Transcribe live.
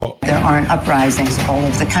there aren't uprisings all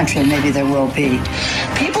over the country, and maybe there will be.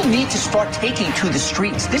 People need to start taking to the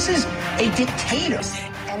streets. This is a dictator.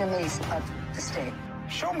 Enemies of the state.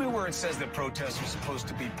 Show me where it says that protests are supposed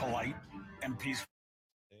to be polite and peaceful.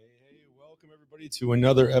 Hey, welcome everybody to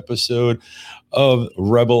another episode of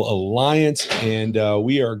Rebel Alliance, and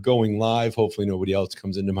we are going live. Hopefully nobody else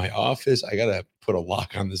comes into my office. I gotta put a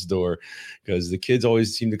lock on this door because the kids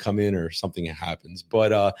always seem to come in or something happens.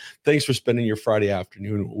 But thanks for spending your Friday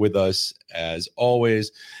afternoon with us as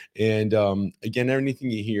always. And again, anything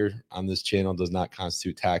you hear on this channel does not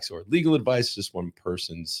constitute tax or legal advice, just one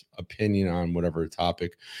person's opinion on whatever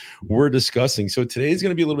topic we're discussing. So today is going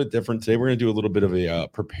to be a little bit different. Today we're going to do a little bit of a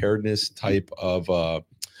preparedness type of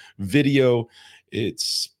video.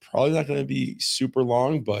 It's probably not going to be super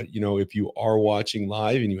long, but if you are watching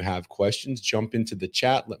live and you have questions, jump into the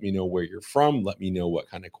chat. Let me know where you're from. Let me know what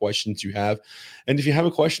kind of questions you have. And if you have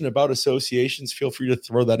a question about associations, feel free to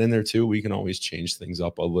throw that in there too. We can always change things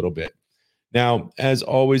up a little bit. Now, as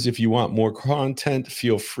always, if you want more content,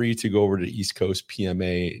 feel free to go over to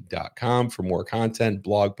eastcoastpma.com for more content,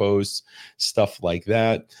 blog posts, stuff like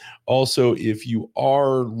that. Also, if you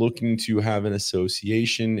are looking to have an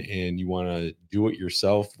association and you want to do it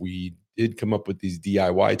yourself, we did come up with these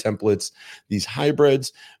DIY templates, these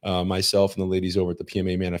hybrids, myself and the ladies over at the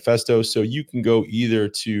PMA Manifesto. So you can go either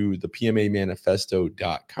to the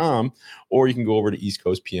PMAmanifesto.com or you can go over to East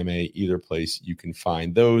Coast PMA. Either place you can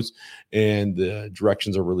find those, and the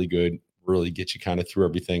directions are really good, really get you kind of through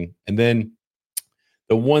everything. And then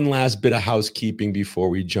the one last bit of housekeeping before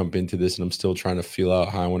we jump into this, and I'm still trying to feel out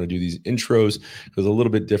how I want to do these intros, because a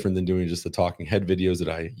little bit different than doing just the talking head videos that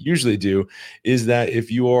I usually do, is that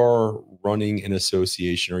if you are running an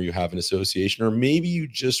association or you have an association, or maybe you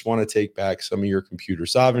just want to take back some of your computer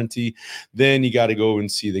sovereignty, then you got to go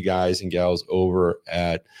and see the guys and gals over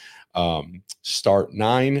at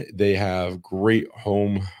Start9. They have great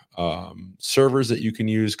home servers that you can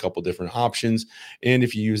use, a couple different options. And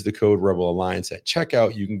if you use the code Rebel Alliance at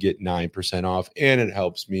checkout, you can get 9% off, and it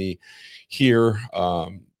helps me here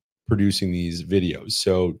producing these videos.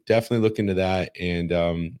 So definitely look into that. And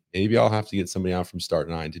maybe I'll have to get somebody out from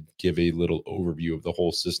Start9 to give a little overview of the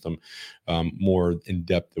whole system more in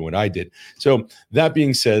depth than what I did. So that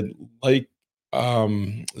being said, like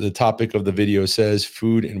the topic of the video says,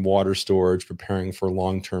 food and water storage, preparing for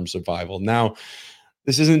long-term survival. Now,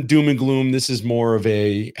 this isn't doom and gloom. This is more of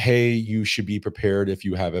a, hey, you should be prepared if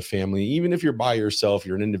you have a family. Even if you're by yourself,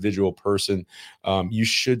 you're an individual person, you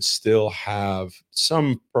should still have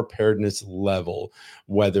some preparedness level,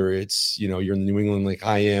 whether it's, you're in New England like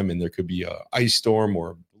I am, and there could be a ice storm or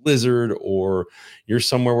a blizzard, or you're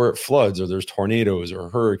somewhere where it floods, or there's tornadoes or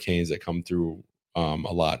hurricanes that come through a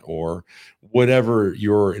lot, or whatever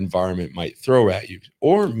your environment might throw at you.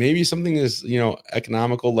 Or maybe something is,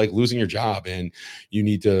 economical, like losing your job and you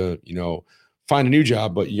need to, find a new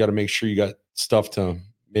job, but you got to make sure you got stuff to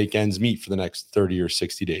make ends meet for the next 30 or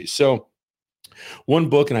 60 days. So one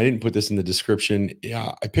book, and I didn't put this in the description.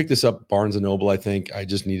 Yeah, I picked this up, Barnes and Noble. I think I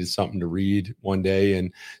just needed something to read one day.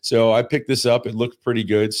 And so I picked this up. It looked pretty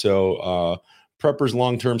good. So, Prepper's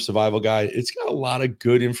Long-Term Survival Guide. It's got a lot of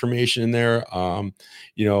good information in there. And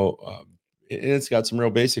it's got some real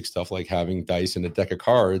basic stuff like having dice and a deck of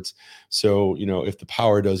cards. So, if the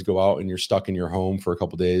power does go out and you're stuck in your home for a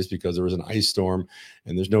couple of days because there was an ice storm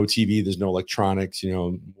and there's no TV, there's no electronics,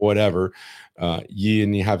 whatever,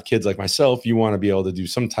 you have kids like myself, you want to be able to do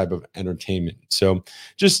some type of entertainment. So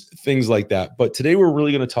just things like that. But today we're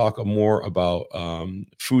really going to talk more about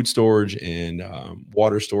food storage and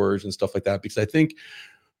water storage and stuff like that, because I think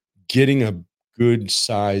getting a good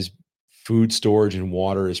size food storage and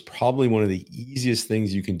water is probably one of the easiest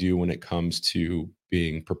things you can do when it comes to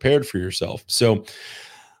being prepared for yourself. So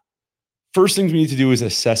first things we need to do is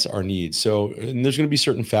assess our needs. So, and there's going to be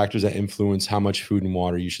certain factors that influence how much food and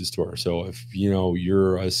water you should store. So if,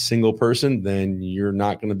 you're a single person, then you're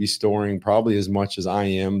not going to be storing probably as much as I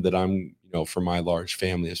am that I'm, for my large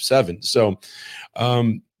family of 7. So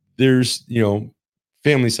there's,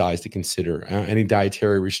 family size to consider, any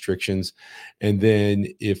dietary restrictions. And then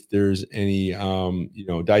if there's any,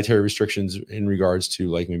 dietary restrictions in regards to,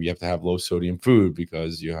 like, maybe you have to have low sodium food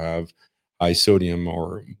because you have high sodium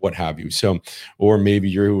or what have you. So, or maybe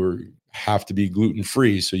you have to be gluten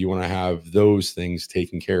free. So you want to have those things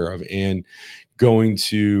taken care of. And going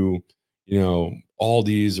to,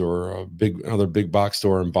 Aldi's or another big box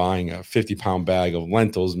store and buying a 50-pound bag of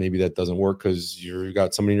lentils, maybe that doesn't work because you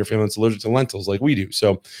got somebody in your family that's allergic to lentils like we do.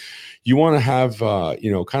 So you want to have,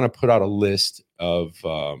 kind of put out a list of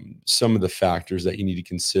some of the factors that you need to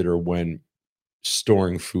consider when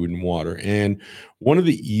storing food and water. And one of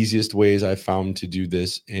the easiest ways I found to do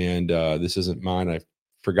this, and this isn't mine, I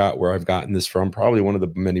forgot where I've gotten this from, probably one of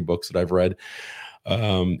the many books that I've read,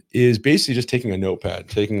 is basically just taking a notepad,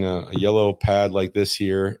 taking a yellow pad like this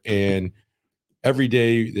here, and every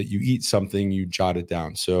day that you eat something, you jot it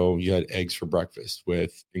down. So you had eggs for breakfast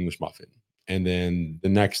with English muffin. And then the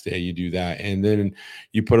next day you do that. And then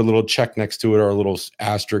you put a little check next to it or a little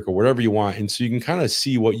asterisk or whatever you want. And so you can kind of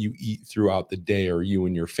see what you eat throughout the day, or you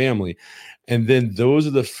and your family. And then those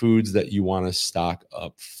are the foods that you want to stock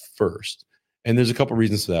up first. And there's a couple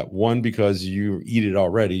reasons for that. One, because you eat it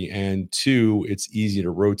already. And two, it's easy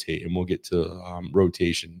to rotate. And we'll get to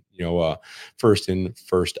rotation, first in,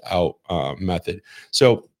 first out method.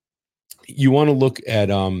 So you want to look at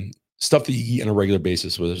stuff that you eat on a regular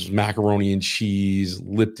basis, whether it's macaroni and cheese,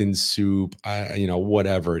 Lipton soup,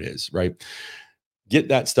 whatever it is, right? Get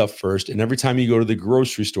that stuff first. And every time you go to the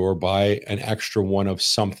grocery store, buy an extra one of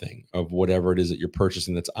something, of whatever it is that you're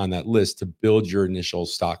purchasing that's on that list, to build your initial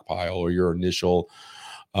stockpile or your initial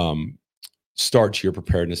start to your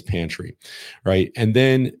preparedness pantry, right? And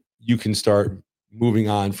then you can start moving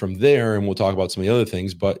on from there, and we'll talk about some of the other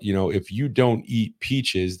things. But if you don't eat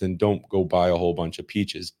peaches, then don't go buy a whole bunch of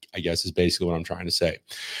peaches, I guess, is basically what I'm trying to say.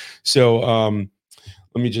 So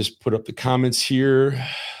let me just put up the comments here.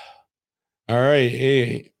 All right.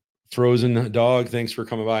 Hey, Frozen Dog, thanks for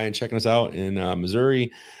coming by and checking us out in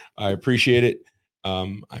Missouri. I appreciate it.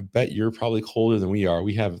 I bet you're probably colder than we are.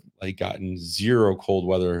 We have gotten zero cold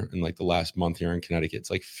weather in the last month here in Connecticut.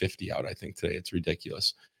 It's 50 out, I think, today. It's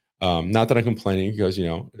ridiculous. Not that I'm complaining, because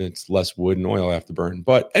it's less wood and oil I have to burn.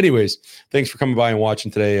 But anyways, thanks for coming by and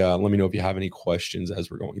watching today. Let me know if you have any questions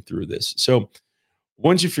as we're going through this. So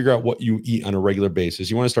once you figure out what you eat on a regular basis,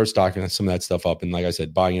 you want to start stocking some of that stuff up. And like I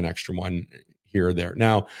said, buying an extra one here or there.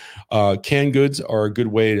 Now, canned goods are a good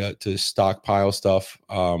way to stockpile stuff.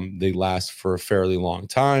 They last for a fairly long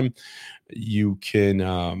time. You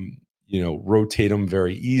can, rotate them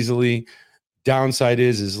very easily. Downside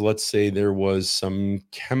is let's say there was some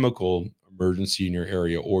chemical emergency in your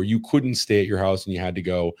area, or you couldn't stay at your house and you had to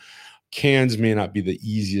go. Cans may not be the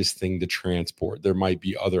easiest thing to transport. There might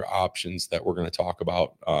be other options that we're going to talk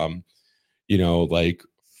about, like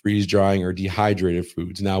freeze drying or dehydrated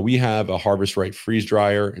foods. Now, we have a Harvest Right freeze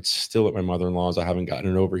dryer. It's still at my mother-in-law's. I haven't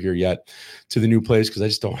gotten it over here yet to the new place because I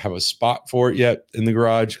just don't have a spot for it yet in the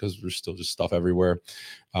garage, because there's still just stuff everywhere.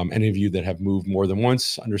 Any of you that have moved more than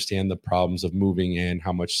once understand the problems of moving and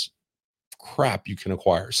how much crap you can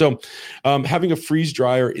acquire. So having a freeze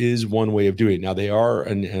dryer is one way of doing it. Now, they are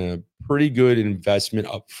a pretty good investment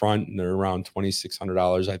up front, and they're around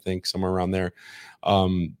 $2,600, I think, somewhere around there.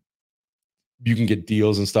 You can get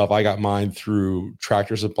deals and stuff. I got mine through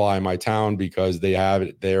Tractor Supply in my town because they have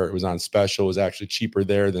it there. It was on special. It was actually cheaper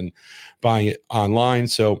there than buying it online.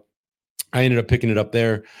 So I ended up picking it up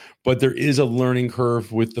there. But there is a learning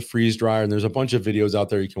curve with the freeze dryer, and there's a bunch of videos out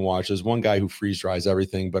there you can watch. There's one guy who freeze dries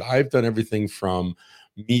everything, but I've done everything from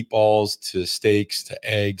meatballs to steaks to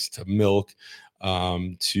eggs to milk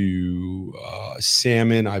to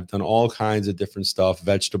salmon. I've done all kinds of different stuff,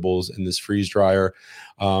 vegetables in this freeze dryer.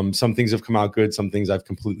 Some things have come out good. Some things I've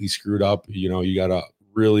completely screwed up. You got to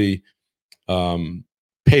really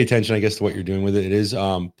pay attention, I guess, to what you're doing with it. It is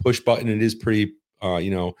push button. It is pretty,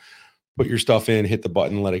 put your stuff in, hit the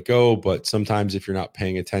button, let it go. But sometimes if you're not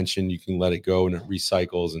paying attention, you can let it go and it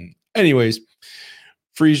recycles. And anyways,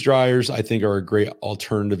 freeze dryers, I think, are a great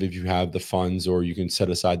alternative if you have the funds, or you can set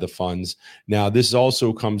aside the funds. Now, this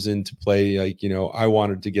also comes into play. I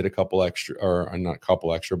wanted to get a couple extra, or not a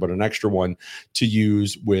couple extra, but an extra one to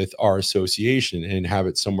use with our association and have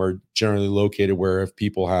it somewhere generally located where if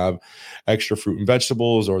people have extra fruit and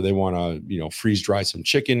vegetables, or they want to, freeze dry some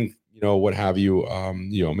chicken, what have you,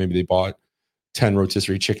 maybe they bought 10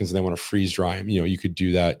 rotisserie chickens and they want to freeze dry them, you could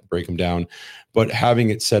do that, break them down. But having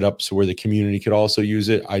it set up so where the community could also use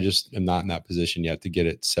it, I just am not in that position yet to get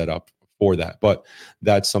it set up for that. But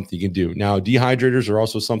that's something you can do. Now, dehydrators are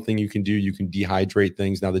also something you can do. You can dehydrate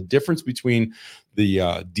things. Now, the difference between the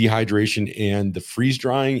dehydration and the freeze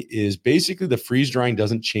drying is basically the freeze drying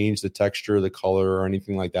doesn't change the texture, the color, or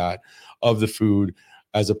anything like that of the food,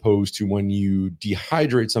 as opposed to when you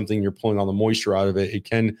dehydrate something, you're pulling all the moisture out of it. It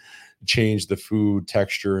can change the food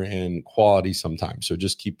texture and quality sometimes. So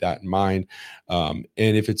just keep that in mind. And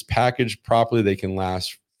if it's packaged properly, they can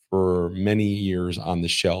last for many years on the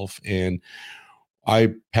shelf. And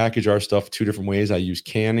I package our stuff two different ways. I use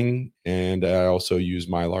canning, and I also use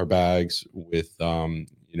Mylar bags with,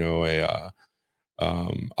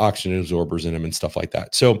 oxygen absorbers in them and stuff like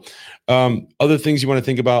that. So other things you want to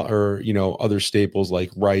think about are, other staples like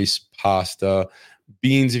rice, pasta,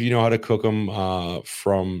 beans, if you know how to cook them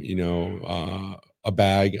from, a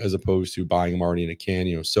bag as opposed to buying them already in a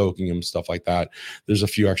can, soaking them, stuff like that. There's a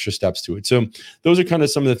few extra steps to it. So those are kind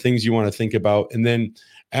of some of the things you want to think about. And then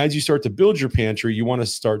as you start to build your pantry, you want to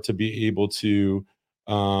start to be able to,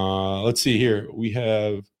 let's see here. We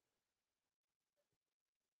have,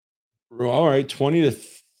 all right, 20 to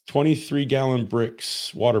 23 gallon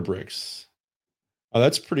bricks, water bricks. Oh,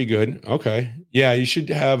 that's pretty good. Okay. Yeah, you should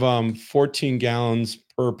have 14 gallons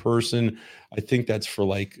per person. I think that's for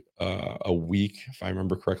like a week, if I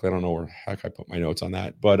remember correctly. I don't know where the heck I put my notes on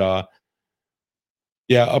that. But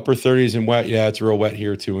yeah, upper 30s and wet. Yeah, it's real wet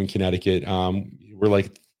here too in Connecticut. We're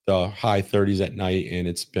like the high 30s at night, and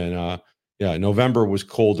it's been yeah, November was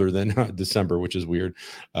colder than December, which is weird.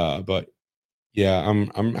 But yeah,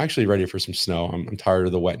 I'm actually ready for some snow. I'm tired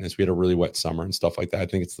of the wetness. We had a really wet summer and stuff like that. I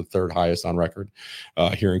think it's the third highest on record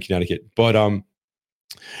here in Connecticut. But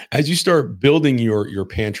as you start building your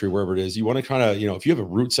pantry wherever it is, you want to kind of, if you have a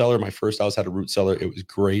root cellar. My first house had a root cellar. It was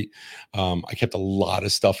great. I kept a lot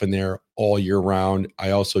of stuff in there all year round.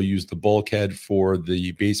 I also used the bulkhead for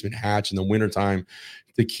the basement hatch in the wintertime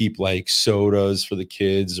to keep like sodas for the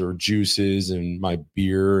kids or juices and my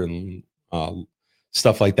beer and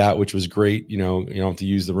stuff like that, which was great. You don't have to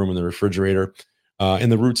use the room in the refrigerator.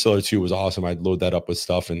 And the root cellar too was awesome. I'd load that up with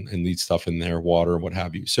stuff and leave stuff in there, water and what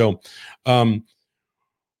have you. So when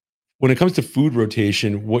it comes to food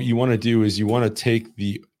rotation, what you want to do is you want to take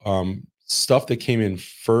the stuff that came in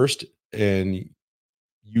first and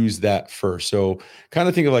use that first. So kind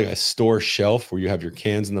of think of like a store shelf where you have your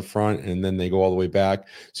cans in the front and then they go all the way back.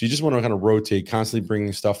 So you just want to kind of rotate, constantly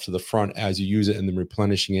bringing stuff to the front as you use it and then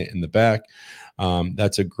replenishing it in the back.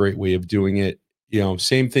 That's a great way of doing it.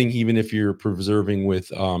 Same thing, even if you're preserving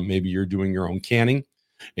with maybe you're doing your own canning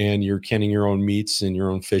and you're canning your own meats and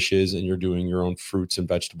your own fishes and you're doing your own fruits and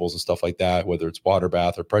vegetables and stuff like that, whether it's water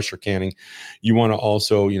bath or pressure canning. You want to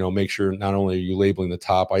also, make sure not only are you labeling the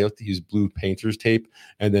top. I like to use blue painter's tape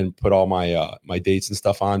and then put all my my dates and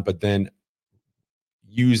stuff on, but then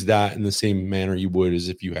use that in the same manner you would as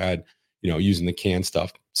if you had, using the canned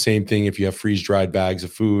stuff. Same thing if you have freeze dried bags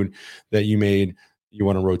of food that you made. You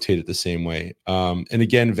want to rotate it the same way. And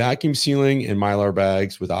again, vacuum sealing and Mylar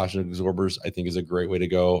bags with oxygen absorbers, I think is a great way to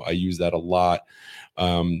go. I use that a lot.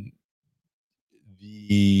 I'm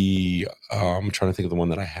trying to think of the one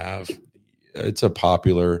that I have. It's a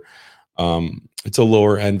popular, it's a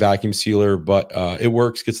lower end vacuum sealer, but it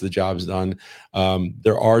works, gets the jobs done.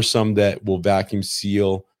 There are some that will vacuum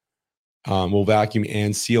seal. Will vacuum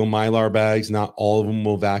and seal Mylar bags. Not all of them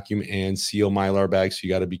will vacuum and seal Mylar bags. So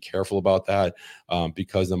you got to be careful about that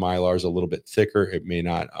because the Mylar is a little bit thicker. It may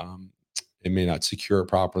not secure it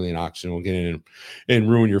properly, and oxygen will get in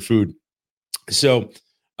and ruin your food. So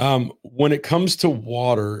when it comes to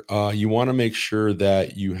water, you want to make sure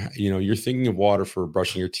that you're thinking of water for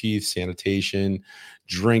brushing your teeth, sanitation,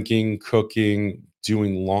 drinking, cooking,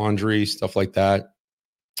 doing laundry, stuff like that.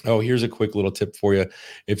 Oh, here's a quick little tip for you.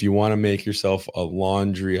 If you want to make yourself a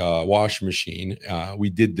laundry washing machine, we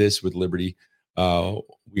did this with Liberty.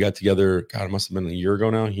 We got together, God, it must have been a year ago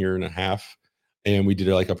now, year and a half. And we did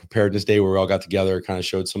like a preparedness day where we all got together, kind of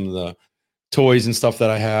showed some of the toys and stuff that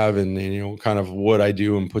I have and kind of what I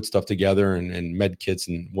do and put stuff together and med kits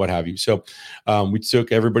and what have you. So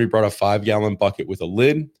everybody brought a 5-gallon bucket with a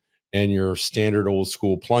lid and your standard old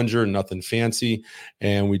school plunger, nothing fancy.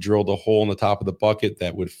 And we drilled a hole in the top of the bucket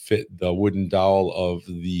that would fit the wooden dowel of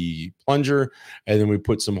the plunger. And then we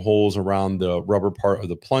put some holes around the rubber part of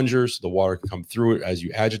the plunger so the water can come through it as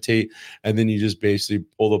you agitate. And then you just basically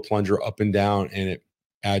pull the plunger up and down and it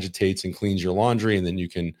agitates and cleans your laundry, and then you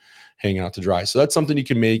can hang it out to dry. So that's something you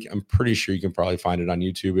can make. I'm pretty sure you can probably find it on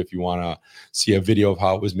YouTube if you want to see a video of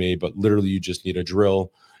how it was made, but literally you just need a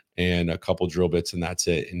drill and a couple drill bits and that's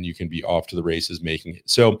it. And you can be off to the races making it.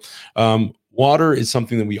 So water is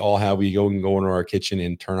something that we all have. We go into our kitchen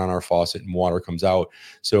and turn on our faucet and water comes out.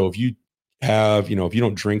 So if you have, if you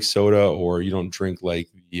don't drink soda or you don't drink like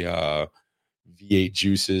the V8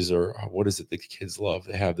 juices or what is it the kids love?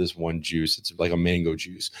 They have this one juice. It's like a mango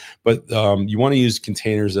juice, but you want to use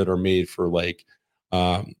containers that are made for like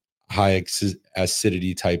high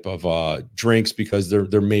acidity type of drinks because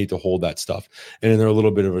they're made to hold that stuff. And they're a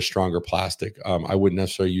little bit of a stronger plastic. I wouldn't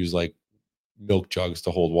necessarily use like milk jugs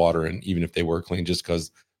to hold water. And even if they were clean, just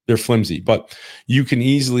because they're flimsy, but you can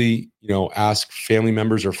easily, ask family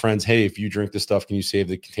members or friends, hey, if you drink this stuff, can you save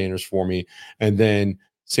the containers for me? And then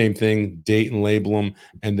Same thing, date and label them,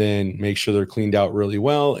 and then make sure they're cleaned out really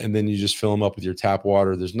well. And then you just fill them up with your tap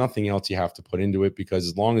water. There's nothing else you have to put into it, because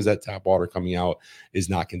as long as that tap water coming out is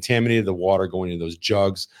not contaminated, the water going into those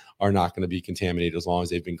jugs are not going to be contaminated as long as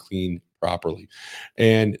they've been cleaned properly.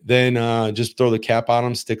 And then just throw the cap on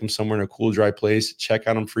them, stick them somewhere in a cool, dry place. Check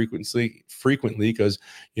on them frequently, because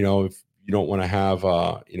if you don't want to have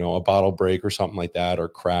a bottle break or something like that, or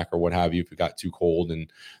crack or what have you, if it got too cold and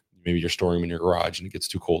maybe you're storing them in your garage and it gets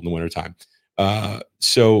too cold in the wintertime.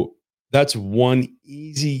 So that's one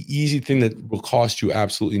easy thing that will cost you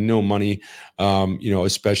absolutely no money.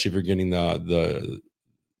 Especially if you're getting the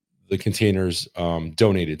containers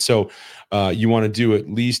donated. So you want to do at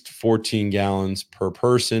least 14 gallons per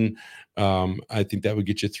person. I think that would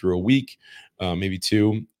get you through a week, maybe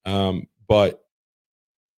two. But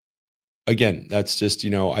again, that's just,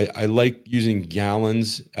 I like using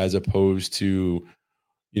gallons as opposed to,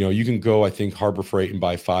 you can go, I think, Harbor Freight and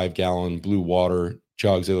buy 5-gallon blue water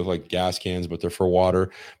jugs. They look like gas cans, but they're for water.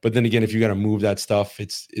 But then again, if you got to move that stuff,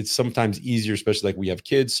 it's sometimes easier, especially like we have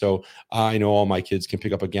kids. So I know all my kids can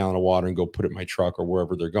pick up a gallon of water and go put it in my truck or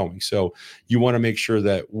wherever they're going. So you want to make sure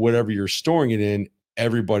that whatever you're storing it in,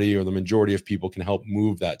 everybody or the majority of people can help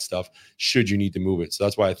move that stuff should you need to move it. So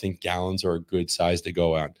that's why I think gallons are a good size to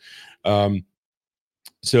go on.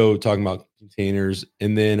 So talking about containers,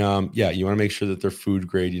 and then you want to make sure that they're food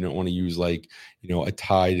grade. You don't want to use like, a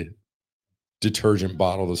Tide detergent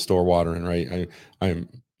bottle to store water in, right? I'm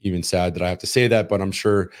even sad that I have to say that, but I'm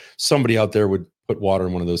sure somebody out there would put water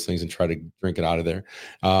in one of those things and try to drink it out of there.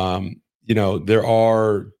 There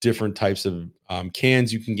are different types of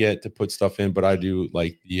cans you can get to put stuff in, but I do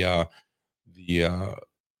like the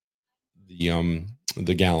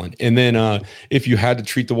gallon. And then if you had to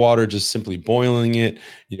treat the water, just simply boiling it,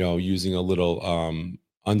 using a little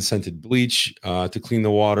unscented bleach to clean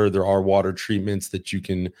the water. There are water treatments that you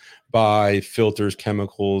can buy, filters,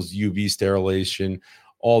 chemicals, UV sterilization,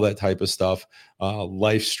 all that type of stuff.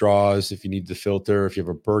 Life straws, if you need to filter, if you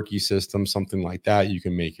have a Berkey system, something like that, you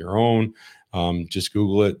can make your own. Just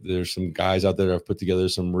Google it. There's some guys out there that have put together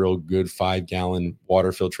some real good 5-gallon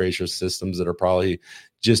water filtration systems that are probably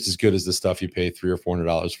just as good as the stuff you pay $300 or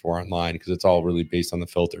 $400 for online, because it's all really based on the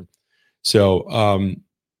filter. So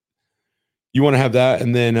you want to have that,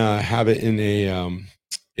 and then have it in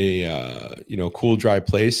a cool, dry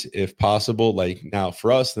place if possible. Like now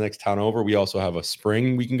for us, the next town over, we also have a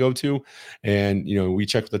spring we can go to, and we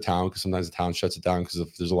check with the town, because sometimes the town shuts it down because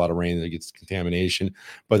if there's a lot of rain, it gets contamination.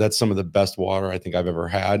 But that's some of the best water I think I've ever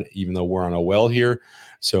had, even though we're on a well here.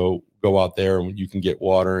 So go out there and you can get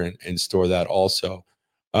water and store that also.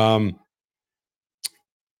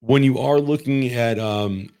 When you are looking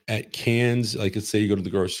at cans, like let's say you go to the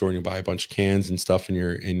grocery store and you buy a bunch of cans and stuff in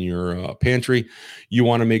your pantry, you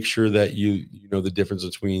want to make sure that you know the difference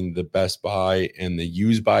between the best by and the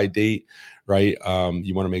use by date, right?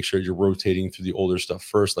 You want to make sure you're rotating through the older stuff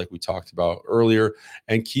first, like we talked about earlier,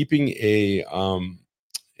 and keeping a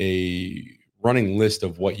running list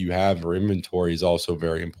of what you have or inventory is also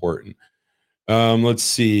very important. Let's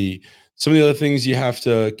see. Some of the other things you have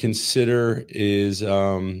to consider is, we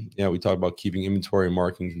talked about keeping inventory and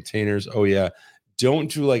marking containers. Oh yeah.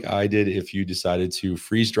 Don't do like I did. If you decided to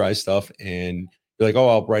freeze dry stuff and you're like, oh,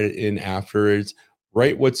 I'll write it in afterwards,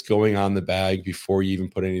 write what's going on the bag before you even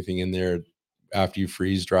put anything in there after you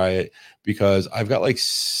freeze dry it, because I've got like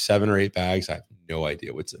 7 or 8 bags. I have no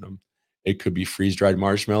idea what's in them. It could be freeze dried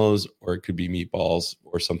marshmallows, or it could be meatballs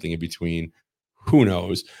or something in between. Who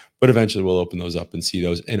knows? But eventually we'll open those up and see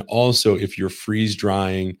those. And also, if you're freeze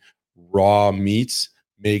drying raw meats,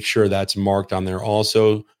 make sure that's marked on there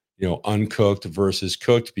also, uncooked versus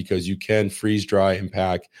cooked, because you can freeze dry and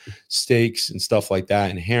pack steaks and stuff like that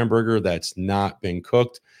and hamburger that's not been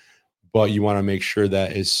cooked. But you want to make sure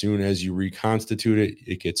that as soon as you reconstitute it,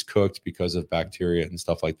 it gets cooked because of bacteria and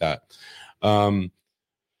stuff like that.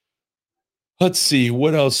 Let's see.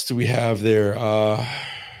 What else do we have there?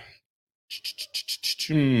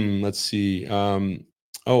 Let's see.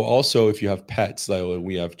 Also, if you have pets, like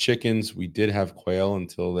we have chickens, we did have quail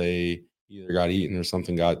until they either got eaten or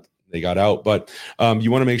something got out. But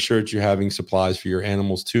you want to make sure that you're having supplies for your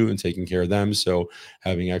animals too and taking care of them. So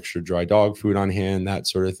having extra dry dog food on hand, that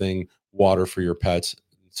sort of thing, water for your pets,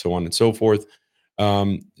 so on and so forth.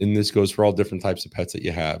 And this goes for all different types of pets that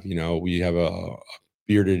you have. We have a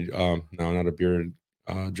bearded, no, not a bearded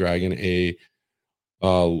dragon, a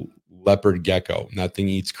leopard gecko, and that thing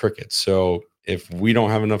eats crickets. So if we don't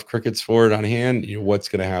have enough crickets for it on hand, what's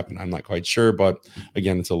going to happen? I'm not quite sure, but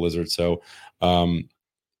again, it's a lizard. So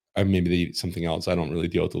maybe they eat something else. I don't really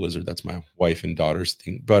deal with the lizard. That's my wife and daughter's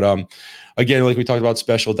thing. But again, like we talked about,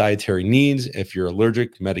 special dietary needs, if you're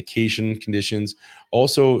allergic, medication conditions.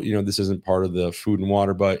 Also, this isn't part of the food and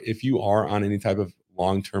water, but if you are on any type of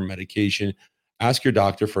long-term medication, ask your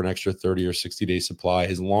doctor for an extra 30 or 60-day supply.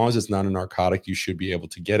 As long as it's not a narcotic, you should be able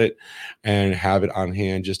to get it and have it on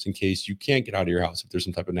hand just in case you can't get out of your house if there's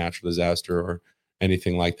some type of natural disaster or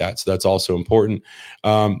anything like that. So that's also important.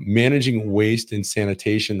 Managing waste and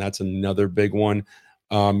sanitation, that's another big one.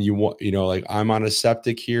 Like I'm on a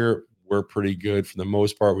septic here. We're pretty good for the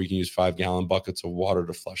most part. We can use 5-gallon buckets of water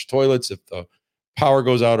to flush toilets if the power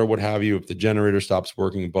goes out or what have you, if the generator stops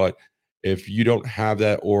working. But if you don't have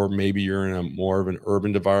that, or maybe you're in a more of an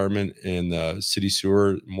urban environment and the city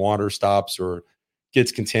sewer water stops or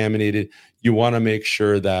gets contaminated, you want to make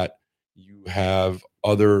sure that you have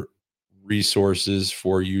other resources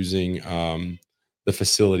for using the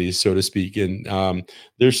facilities, so to speak. And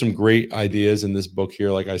there's some great ideas in this book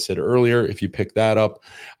here. Like I said earlier, if you pick that up,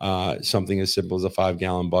 something as simple as a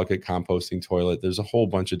 5-gallon bucket, composting toilet, there's a whole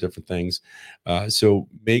bunch of different things. So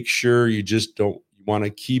make sure you want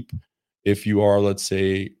to keep, if you are, let's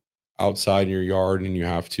say, outside in your yard and you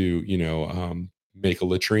have to, make a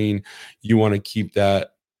latrine, you want to keep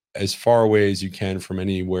that as far away as you can from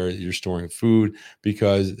anywhere you're storing food,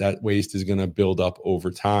 because that waste is going to build up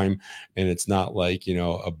over time. And it's not like,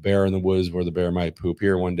 a bear in the woods where the bear might poop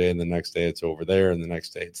here one day and the next day it's over there and the next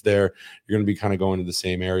day it's there. You're going to be kind of going to the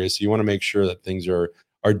same area. So you want to make sure that things are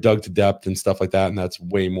dug to depth and stuff like that. And that's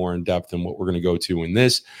way more in depth than what we're going to go to in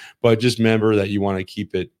this. But just remember that you want to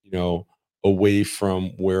keep it, away from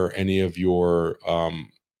where any of your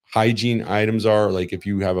hygiene items are. Like if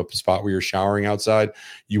you have a spot where you're showering outside,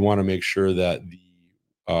 you want to make sure that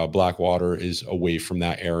the black water is away from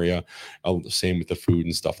that area. Same with the food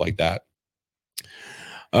and stuff like that.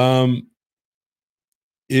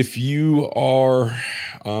 If you are,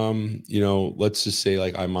 let's just say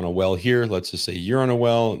like I'm on a well here, let's just say you're on a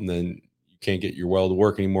well and then you can't get your well to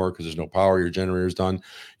work anymore because there's no power, your generator's done.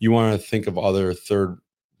 You want to think of other third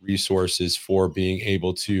resources for being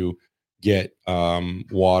able to get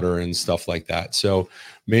water and stuff like that. So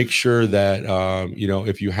make sure that,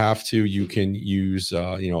 if you have to, you can use,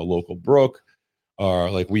 a local brook, or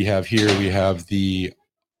like we have here, we have the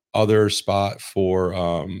other spot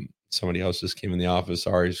for somebody else just came in the office.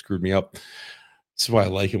 Sorry, screwed me up. This is why I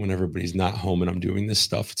like it when everybody's not home and I'm doing this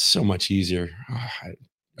stuff. It's so much easier.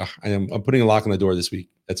 I'm putting a lock on the door this week.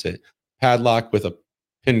 That's it. Padlock with a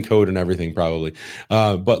pin code and everything probably.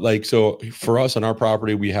 But like, so for us on our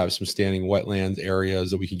property, we have some standing wetlands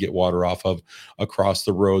areas that we can get water off of. Across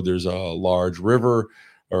the road, there's a large river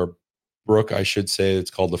or brook, I should say.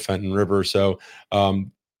 It's called the Fenton River. So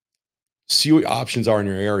see what options are in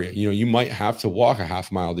your area. You might have to walk a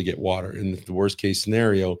half mile to get water. In the worst case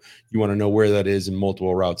scenario, you want to know where that is and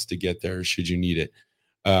multiple routes to get there should you need it.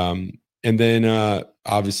 And then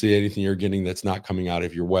obviously anything you're getting that's not coming out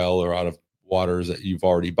of your well or out of waters that you've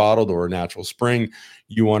already bottled or a natural spring,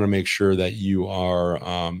 you want to make sure that you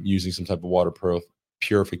are using some type of water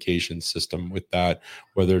purification system with that,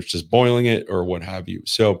 whether it's just boiling it or what have you.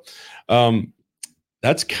 So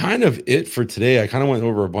that's kind of it for today. I kind of went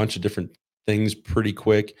over a bunch of different things pretty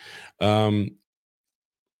quick. Like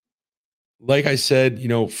I said,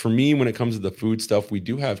 for me, when it comes to the food stuff, we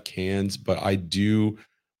do have cans, but I do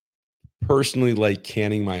personally like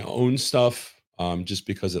canning my own stuff. Just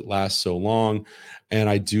because it lasts so long, and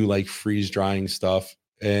I do like freeze drying stuff,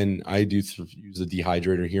 and I do use a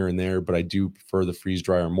dehydrator here and there, but I do prefer the freeze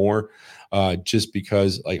dryer more, just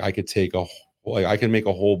because like I can make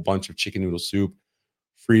a whole bunch of chicken noodle soup,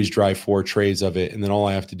 freeze dry 4 trays of it, and then all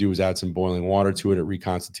I have to do is add some boiling water to it. It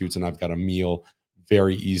reconstitutes, and I've got a meal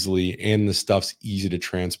very easily, and the stuff's easy to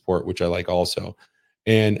transport, which I like also.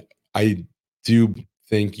 And I do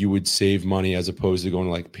think you would save money as opposed to going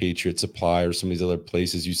to like Patriot Supply or some of these other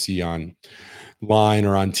places you see online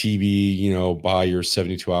or on TV, buy your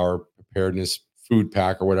 72-hour preparedness food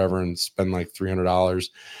pack or whatever and spend like $300.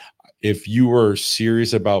 If you were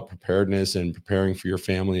serious about preparedness and preparing for your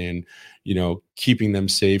family and, keeping them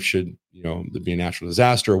safe should, there be a natural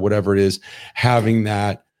disaster or whatever it is, having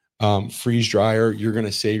that freeze dryer, you're going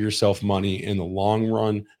to save yourself money in the long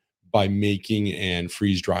run by making and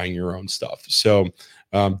freeze drying your own stuff. So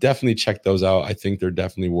definitely check those out. I think they're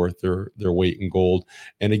definitely worth their weight in gold.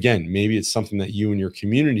 And again, maybe it's something that you and your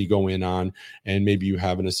community go in on, and maybe you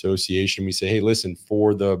have an association. We say, hey, listen,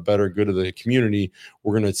 for the better good of the community,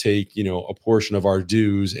 we're going to take, a portion of our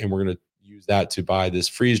dues and we're going to use that to buy this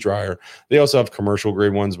freeze dryer. They also have commercial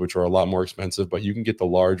grade ones, which are a lot more expensive, but you can get the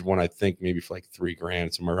large one, I think maybe for like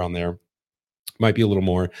 $3,000, somewhere around there. Might be a little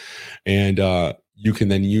more. And you can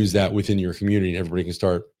then use that within your community, and everybody can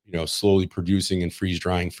start, slowly producing and freeze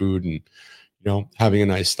drying food, and having a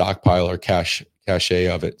nice stockpile or cache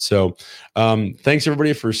of it. So thanks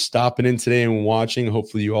everybody for stopping in today and watching.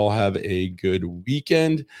 Hopefully you all have a good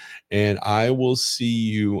weekend, and I will see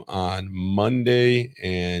you on Monday.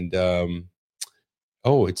 And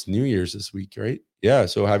it's New Year's this week, right? Yeah,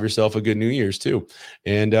 so have yourself a good New Year's too.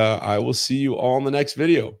 And I will see you all in the next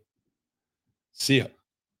video. See ya.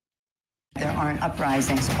 There aren't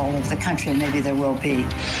uprisings all over the country, and maybe there will be.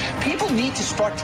 People need to start